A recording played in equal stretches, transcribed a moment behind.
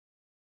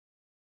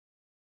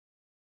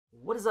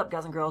What is up,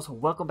 guys and girls?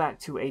 Welcome back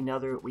to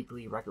another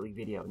weekly Rocket League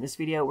video. In this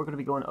video, we're going to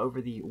be going over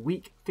the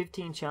week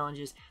 15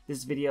 challenges.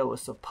 This video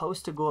was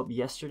supposed to go up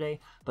yesterday,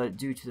 but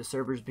due to the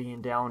servers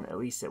being down, at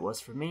least it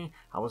was for me,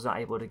 I was not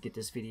able to get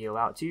this video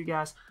out to you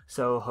guys.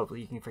 So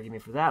hopefully you can forgive me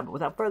for that. But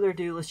without further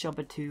ado, let's jump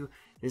into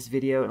this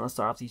video and let's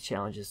start off these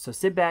challenges. So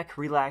sit back,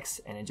 relax,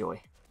 and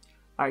enjoy.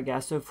 Alright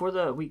guys, so for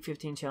the week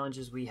 15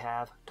 challenges, we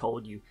have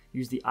told you,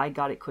 use the I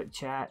Got It quick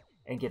chat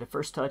and get a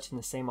first touch in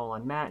the same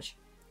online match.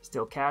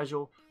 Still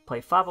casual. Play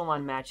 5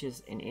 online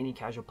matches in any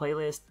casual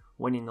playlist,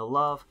 winning the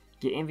love,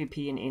 get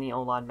MVP in any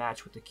online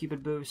match with the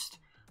Cupid boost.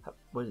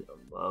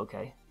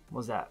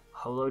 Was that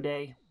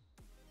HoloDay?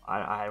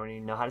 I don't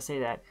even know how to say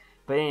that.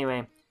 But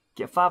anyway,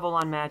 play 5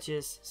 online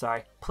matches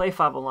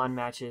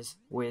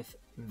with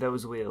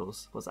those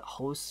wheels. Was that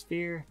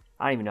Holosphere?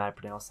 I don't even know how to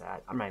pronounce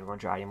that. I'm not even going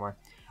to try anymore.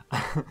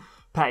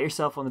 Pat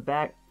yourself on the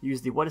back,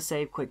 use the what a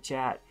save quick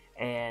chat,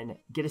 and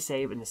get a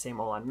save in the same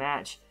online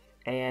match.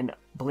 And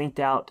blinked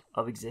out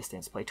of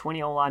existence. Play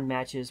 20 online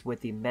matches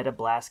with the Meta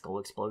Blast Goal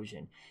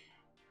Explosion.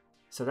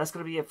 So that's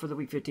going to be it for the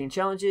week 15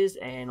 challenges,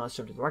 and let's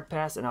jump to the Rocket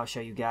Pass and I'll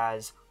show you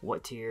guys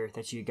what tier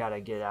that you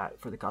gotta get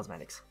at for the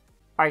cosmetics.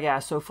 Alright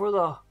guys, so for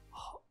the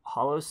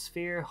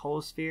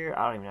Holosphere,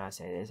 I don't even know how to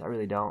say this, I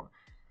really don't.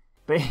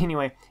 But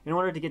anyway, in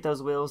order to get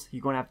those wheels,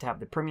 you're going to have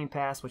the Premium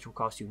Pass, which will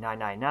cost you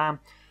 $9.99.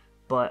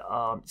 But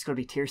it's going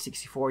to be tier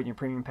 64 in your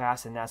Premium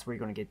Pass, and that's where you're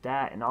going to get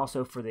that. And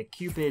also for the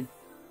Cupid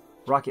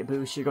Rocket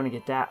Boost, you're going to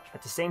get that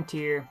at the same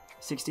tier,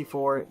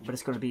 64, but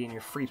it's going to be in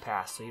your free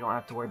pass, so you don't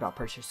have to worry about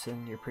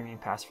purchasing your premium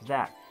pass for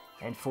that.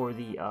 And for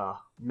the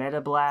Meta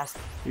Blast,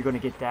 you're going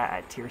to get that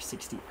at tier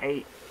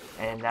 68,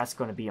 and that's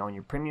going to be on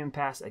your premium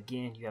pass.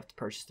 Again, you have to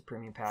purchase the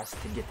premium pass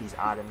to get these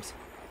items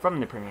from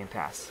the premium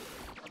pass.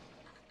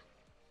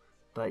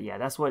 But yeah,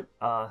 that's what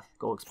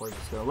Gold Explosion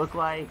is going to look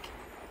like.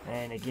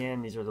 And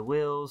again, these are the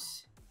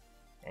wheels,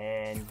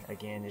 and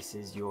again, this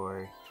is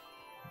your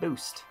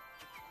boost.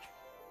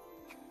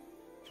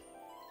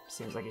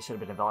 Seems like it should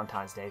have been a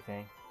Valentine's Day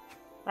thing.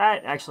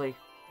 Actually,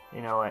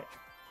 you know what?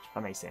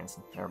 That makes sense.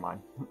 Never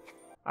mind.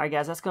 Alright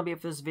guys, that's going to be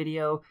it for this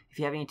video. If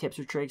you have any tips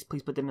or tricks,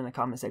 please put them in the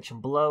comment section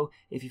below.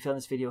 If you found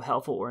this video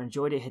helpful or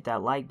enjoyed it, hit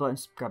that like button,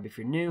 subscribe if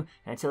you're new.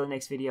 And until the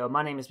next video,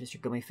 my name is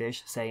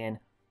MrGummyFish saying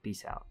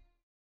peace out.